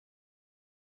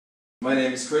My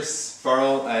name is Chris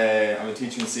Farrell. I'm a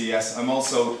teacher in CES. I'm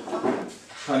also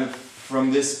kind of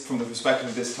from the perspective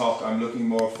of this talk. I'm looking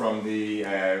more from the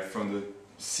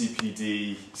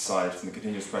CPD side, from the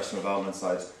continuous professional development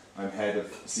side. I'm head of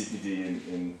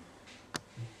CPD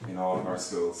in all of our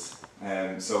schools.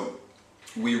 So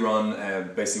we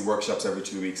run basically workshops every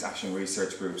 2 weeks, action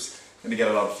research groups, and we get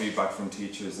a lot of feedback from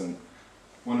teachers. And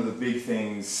one of the big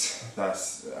things that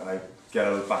I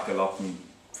get back a lot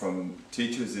from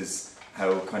teachers is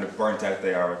how kind of burnt out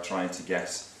they are at trying to get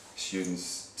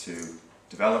students to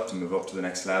develop, to move up to the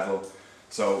next level.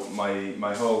 So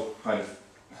my whole kind of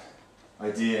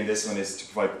idea in this one is to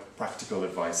provide practical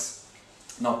advice.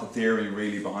 Not the theory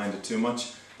really behind it too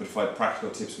much, but provide practical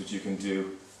tips which you can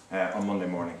do on Monday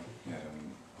morning,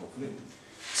 hopefully.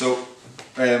 So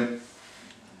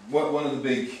one of the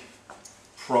big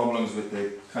problems with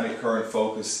the kind of current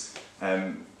focus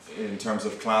in terms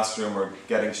of classroom, or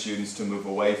getting students to move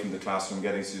away from the classroom,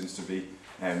 getting students to be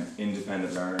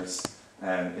independent learners,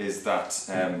 is that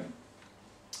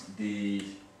the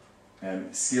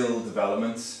skill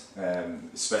development,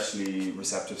 especially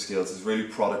receptive skills, is really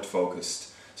product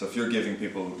focused. So if you're giving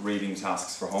people reading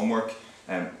tasks for homework,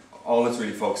 all it's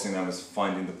really focusing on is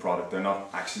finding the product. They're not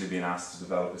actually being asked to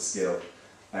develop a skill.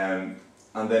 And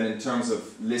then in terms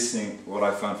of listening, what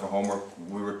I found for homework,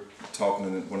 we were talking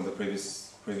in one of the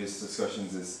previous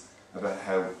discussions is about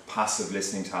how passive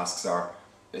listening tasks are,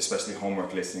 especially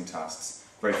homework listening tasks.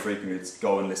 Very frequently it's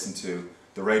go and listen to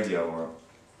the radio or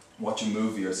watch a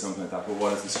movie or something like that, but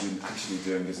what is the student actually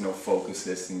doing? There's no focus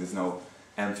listening, there's no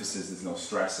emphasis, there's no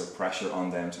stress or pressure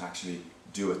on them to actually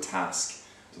do a task.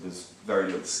 So there's very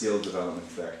little skill development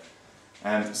there.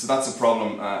 So that's a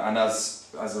problem, and as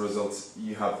a result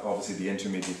you have obviously the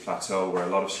intermediate plateau where a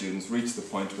lot of students reach the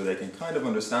point where they can kind of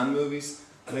understand movies,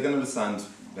 they can understand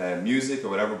music or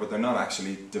whatever, but they're not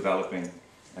actually developing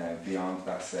beyond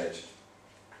that stage.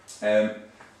 The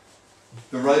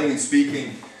writing and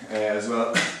speaking as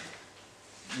well.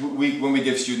 When we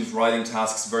give students writing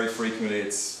tasks, very frequently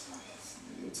it's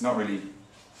not really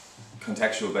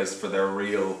contextual based for their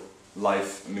real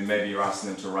life. I mean, maybe you're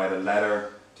asking them to write a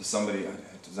letter to somebody.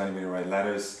 Does anybody write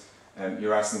letters?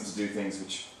 You're asking them to do things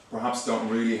which perhaps don't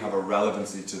really have a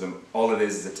relevancy to them. All it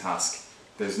is a task.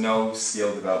 There's no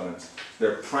skill development.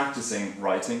 They're practicing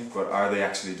writing, but are they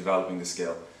actually developing the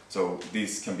skill? So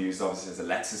these can be used obviously as a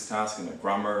lexis task and a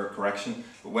grammar correction,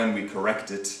 but when we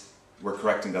correct it, we're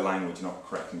correcting the language, not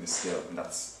correcting the skill, and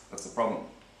that's the problem.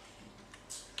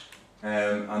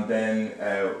 And then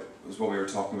was what we were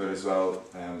talking about as well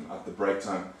at the break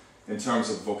time. In terms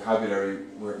of vocabulary,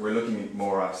 we're looking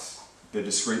more at the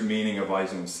discrete meaning of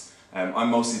items.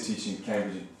 I'm mostly teaching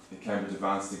the Cambridge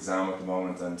Advanced exam at the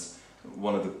moment, and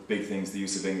one of the big things the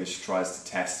use of English tries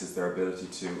to test is their ability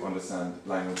to understand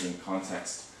language in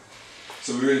context.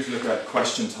 So we really look at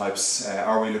question types.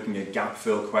 Are we looking at gap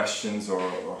fill questions or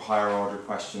higher order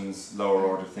questions, lower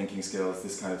order thinking skills,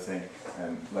 this kind of thing?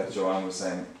 Like Joanne was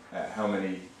saying, how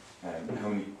many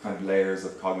kind of layers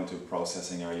of cognitive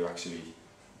processing are you actually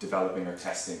developing or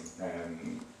testing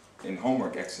in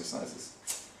homework exercises?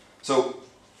 So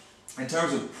in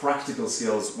terms of practical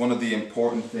skills, one of the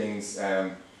important things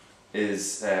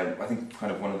is, I think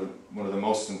kind of one of the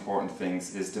most important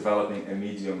things is developing a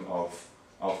medium of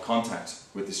contact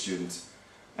with the student.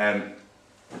 A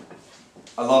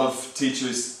lot of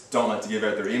teachers don't like to give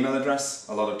out their email address.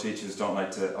 A lot of teachers don't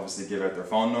like to obviously give out their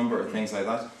phone number or things like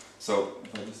that. So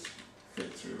if I just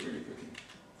flip through really quickly.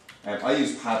 I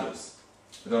use Padlet.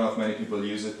 I don't know if many people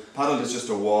use it. Padlet is just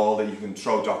a wall that you can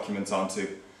throw documents onto,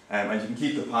 and you can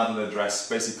keep the Padlet address,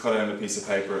 basically cut out on a piece of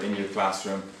paper in your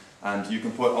classroom, and you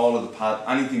can put all of the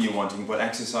anything you want. You can put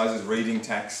exercises, reading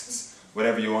texts,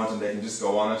 whatever you want, and they can just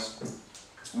go on it.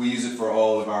 We use it for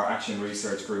all of our action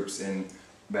research groups in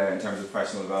terms of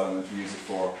professional development. We use it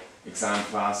for exam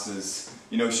classes.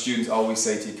 You know, students always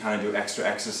say to you, can I do extra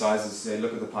exercises? Say,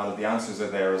 look at the Padlet, the answers are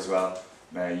there as well.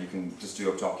 You can just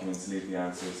do up documents, leave the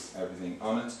answers, everything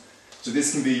on it. So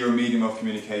this can be your medium of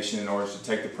communication in order to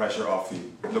take the pressure off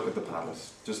you. Look at the Padlet.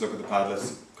 Just look at the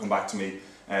Padlet, come back to me.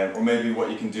 Or maybe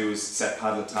what you can do is set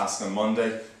Padlet tasks on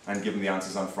Monday and give them the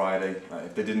answers on Friday.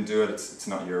 If they didn't do it, it's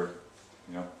not your,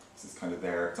 you know, it's kind of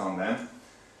there, it's on them.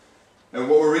 Now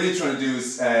what we're really trying to do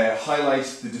is highlight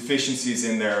the deficiencies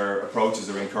in their approaches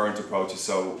or in current approaches.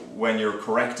 So when you're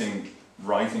correcting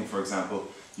writing, for example,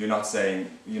 you're not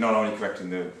only correcting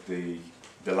the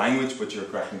language, but you're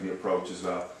correcting the approach as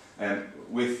well. And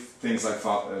with things like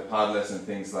Padlet and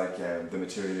things like the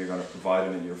material you're going to provide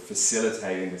in it, you're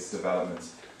facilitating this development.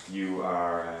 You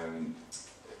are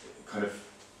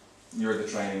you're the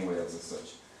training wheels as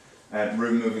such.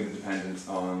 removing the dependence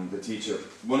on the teacher.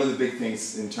 One of the big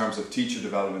things in terms of teacher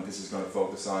development this is going to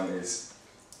focus on is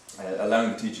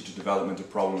allowing the teacher to develop into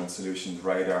problem and solutions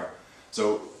radar.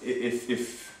 So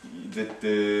if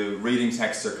the reading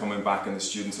texts are coming back and the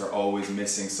students are always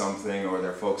missing something or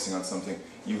they're focusing on something,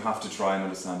 you have to try and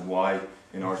understand why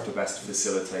in order to best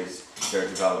facilitate their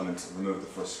development, remove the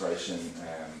frustration,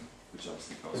 which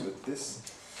obviously goes with this.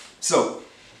 So,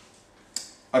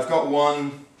 I've got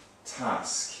one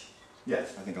task. Yeah, I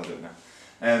think I'll do it now.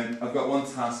 I've got one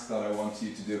task that I want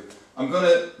you to do.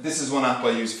 This is one app I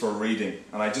use for reading,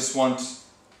 and I just want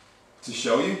to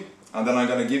show you, and then I'm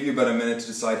going to give you about a minute to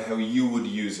decide how you would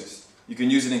use it. You can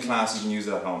use it in class, you can use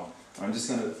it at home. I'm just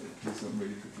going to do something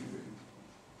really quickly.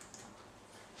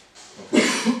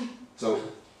 Okay. So,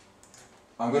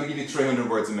 I'm going to give you 300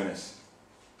 words a minute.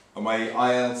 My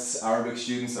IELTS Arabic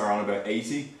students are on about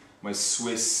 80. My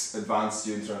Swiss advanced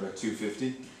students are on about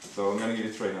 250. So I'm going to give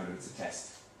you 300. It's a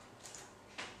test.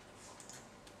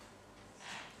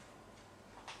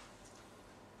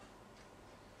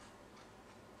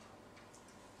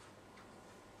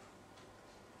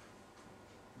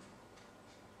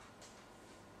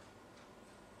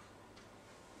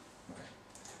 Okay.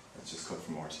 Let's just cut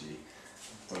from RTE.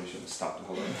 Probably should have stopped the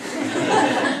whole thing.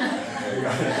 There you go.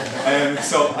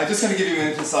 So I'm just going to give you a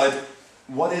minute to decide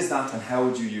what is that and how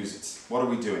would you use it? What are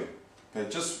we doing? Okay,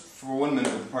 just for 1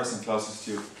 minute with the person closest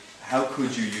to you, how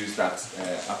could you use that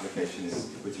application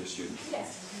with your students?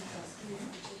 Yes.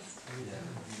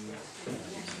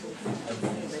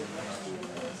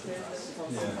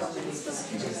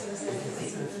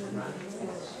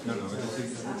 No,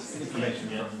 it's information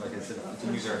from, like I said, it's a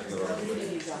news article,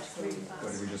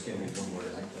 but we're just getting it one word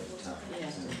at a time.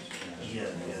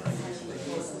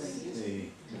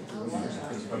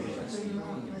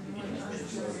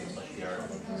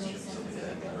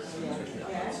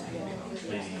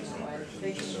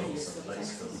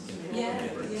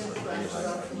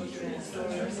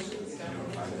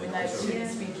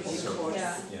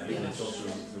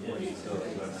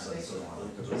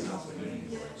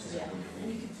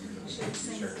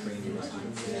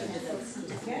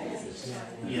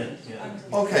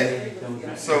 Okay,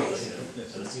 so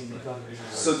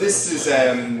this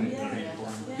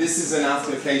is an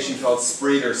application called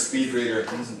Spreeder, Speed Reader,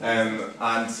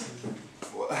 and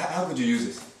how could you use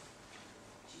it?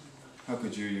 How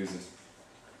could you use it?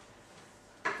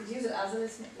 You could use it as a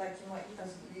listening, like you might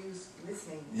use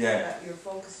listening. Yeah. So that you're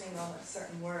focusing on a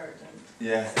certain word, and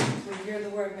Yeah. when you hear the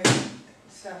word, maybe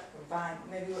stop or bang,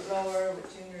 maybe with lower, with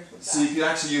juniors, with that. So you could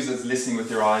actually use it as listening with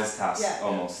your eyes task, Yeah.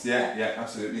 almost. Yeah,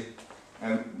 absolutely.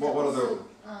 What other?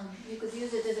 You could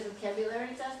use it as a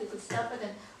vocabulary task. You could stop it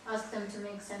and ask them to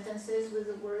make sentences with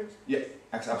the word. Yeah,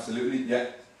 absolutely. Yeah.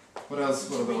 What else?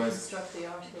 What other ways? Reconstruct the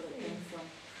article it came from.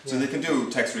 So they can do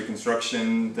text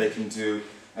reconstruction. They can do.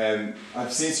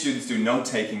 I've seen students do note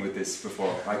taking with this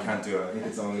before. I can't do it. I think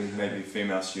it's only maybe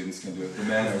female students can do it. The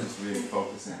men are just really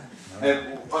focusing.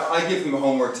 I give them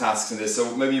homework tasks in this.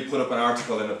 So maybe you put up an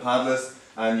article in a Padlet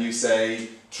and you say,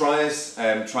 try it,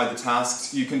 try the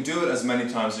tasks. You can do it as many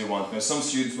times as you want. Now some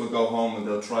students will go home and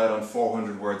they'll try it on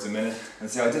 400 words a minute and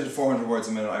say, I did it 400 words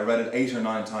a minute, I read it 8 or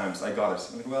 9 times, I got it.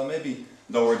 I'm like, well, maybe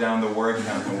lower down the word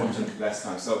count and watch it less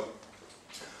time. So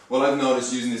what I've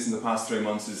noticed using this in the past 3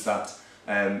 months is that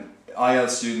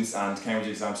IELTS students and Cambridge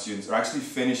exam students are actually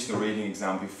finished the reading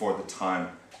exam before the time,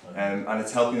 and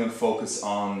it's helping them focus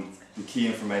on the key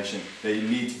information. They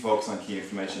need to focus on key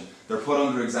information. They're put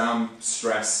under exam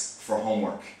stress for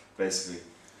homework, basically.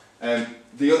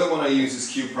 The other one I use is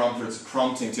Q Prompter. It's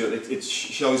prompting to it. It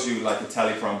shows you like a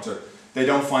teleprompter. They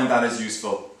don't find that as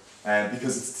useful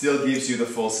because it still gives you the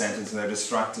full sentence and they're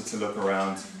distracted to look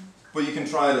around. But you can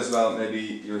try it as well.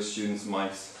 Maybe your students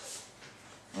might.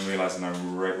 I'm realising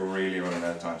I'm really running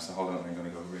out of time, so hold on, I'm going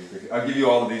to go really quickly. I'll give you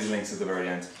all of these links at the very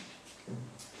end.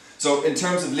 So in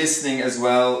terms of listening as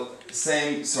well,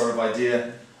 same sort of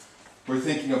idea. We're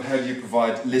thinking of how do you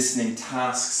provide listening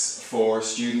tasks for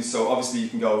students. So obviously you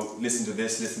can go listen to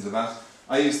this, listen to that.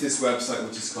 I use this website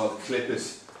which is called Clip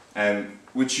It,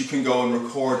 which you can go and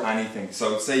record anything.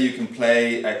 So say you can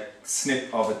play a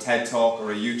snip of a TED talk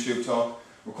or a YouTube talk,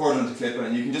 record it onto Clip It,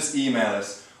 and you can just email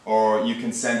it. Or you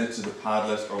can send it to the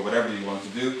Padlet or whatever you want to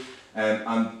do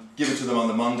and give it to them on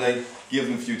the Monday, give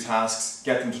them a few tasks,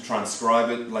 get them to transcribe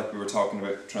it like we were talking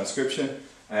about transcription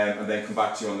and then come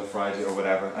back to you on the Friday or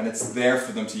whatever, and it's there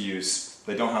for them to use.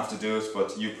 They don't have to do it,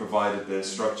 but you provided the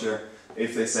structure.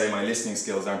 If they say my listening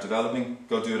skills aren't developing,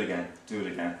 go do it again, do it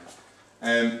again.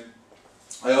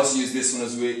 I also use this one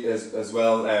as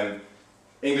well.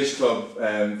 English Club,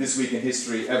 This Week in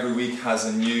History, every week has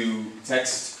a new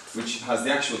text which has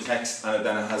the actual text and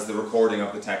then it has the recording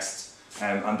of the text.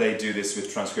 And they do this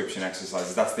with transcription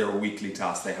exercises. That's their weekly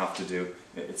task they have to do.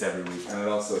 It's every week. And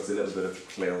it's a little bit of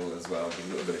CLIL as well. There's a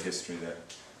little bit of history there.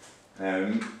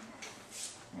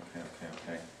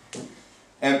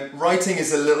 Okay. Writing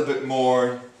is a little bit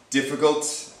more difficult.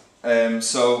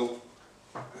 So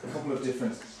a couple of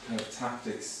different kind of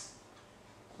tactics.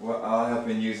 What I have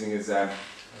been using is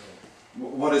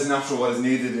what is natural, what is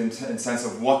needed in sense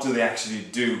of what do they actually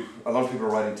do. A lot of people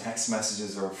are writing text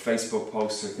messages or Facebook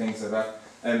posts or things like that.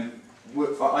 I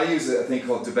use a thing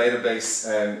called Debatabase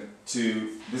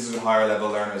this is with higher level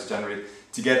learners generally,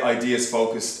 to get ideas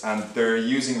focused, and they're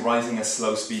using writing as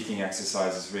slow speaking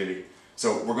exercises really.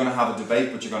 So we're going to have a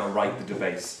debate, but you're going to write the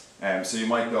debate. So you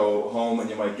might go home and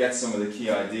you might get some of the key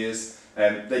ideas.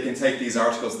 They can take these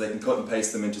articles, they can cut and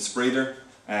paste them into Spreeder.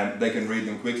 They can read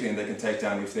them quickly and they can take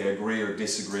down if they agree or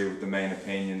disagree with the main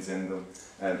opinions in them.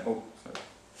 Oh, sorry.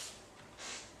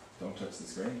 Don't touch the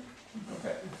screen.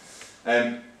 Okay.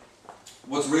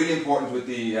 What's really important with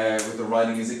the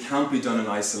writing is it can't be done in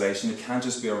isolation. It can't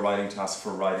just be a writing task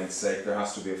for writing's sake. There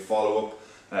has to be a follow-up,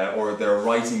 or they're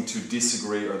writing to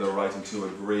disagree, or they're writing to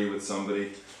agree with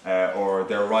somebody, or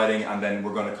they're writing and then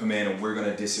we're going to come in and we're going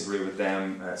to disagree with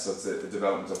them. So it's the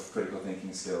development of critical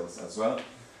thinking skills as well.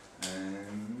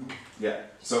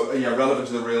 Relevant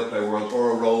to the real play world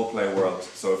or a role play world.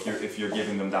 So if you're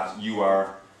giving them that, you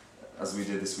are, as we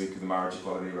did this week with the marriage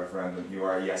equality referendum, you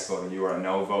are a yes vote and you are a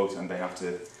no vote, and they have to.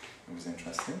 It was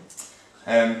interesting.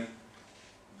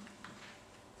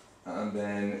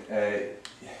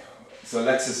 So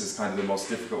Lexis is kind of the most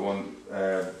difficult one.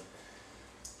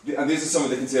 And these are some of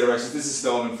the considerations. This is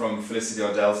stolen from Felicity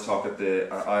O'Dell's talk at the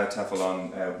IATEFL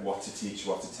on what to teach,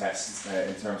 what to test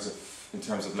in terms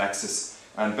of Lexis.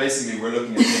 And basically we're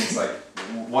looking at things like,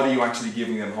 what are you actually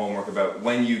giving them homework about?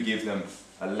 When you give them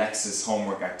a Lexis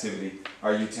homework activity,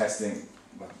 are you testing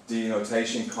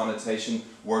denotation, connotation,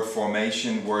 word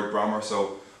formation, word grammar?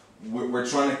 So we're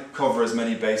trying to cover as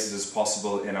many bases as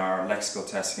possible in our lexical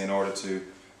testing in order to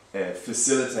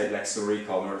facilitate lexical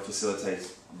recall, in order to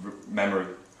facilitate memory,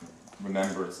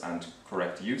 remembrance and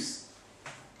correct use.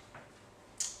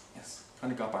 Yes,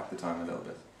 kind of got back the time a little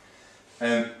bit.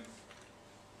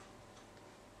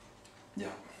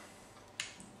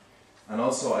 And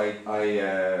also I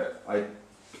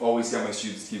always get my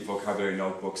students to keep vocabulary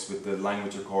notebooks with the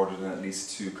language recorded in at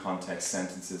least 2 context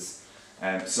sentences.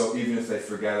 So even if they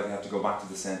forget it, they have to go back to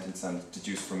the sentence and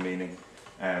deduce from meaning.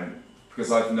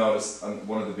 Because I've noticed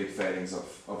one of the big failings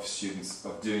of students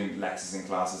of doing Lexis in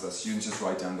classes that students just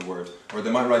write down the word, or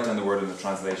they might write down the word in the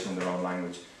translation in their own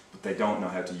language, but they don't know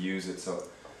how to use it. So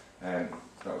that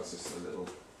was just a little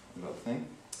thing.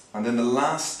 And then the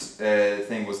last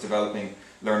thing was developing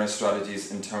learner strategies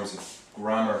in terms of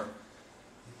grammar.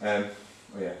 In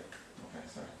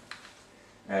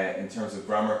terms of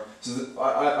grammar. So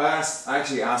I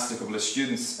actually asked a couple of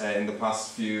students in the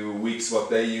past few weeks what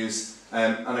they use,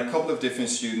 and a couple of different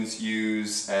students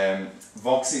use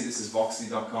Voxy. This is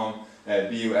voxy.com,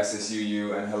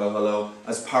 BUSSUU and Hello Hello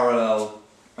as parallel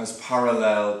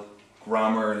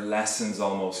grammar lessons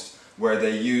almost, where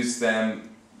they use them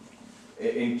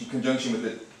in conjunction with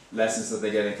the lessons that they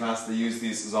get in class. They use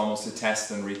these as almost a test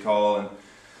and recall, and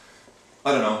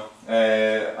I don't know.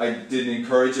 I didn't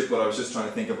encourage it, but I was just trying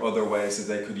to think of other ways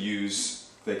that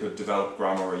they could develop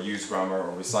grammar or use grammar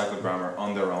or recycle grammar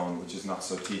on their own, which is not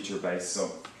so teacher-based. So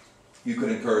you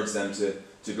could encourage them to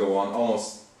go on.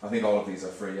 Almost, I think all of these are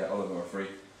free. Yeah, all of them are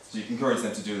free. So you can encourage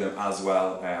them to do them as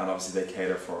well, and obviously they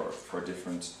cater for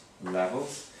different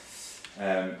levels.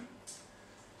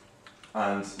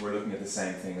 And we're looking at the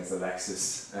same thing as the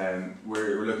Lexis.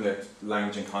 We're looking at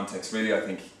language and context. Really, I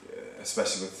think,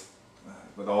 especially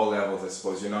with all levels, I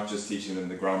suppose, you're not just teaching them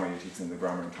the grammar, you're teaching them the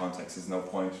grammar and context. There's no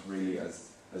point really as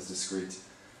discrete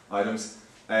items.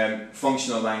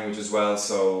 Functional language as well,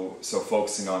 so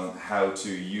focusing on how to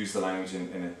use the language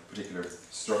in a particular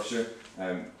structure,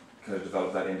 kind of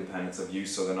develop that independence of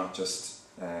use, so they're not just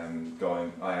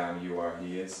going I am, you are,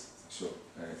 he is, actual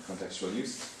contextual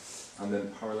use. And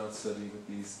then parallel study with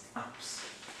these apps.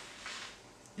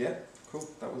 Yeah, cool,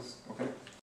 that was okay.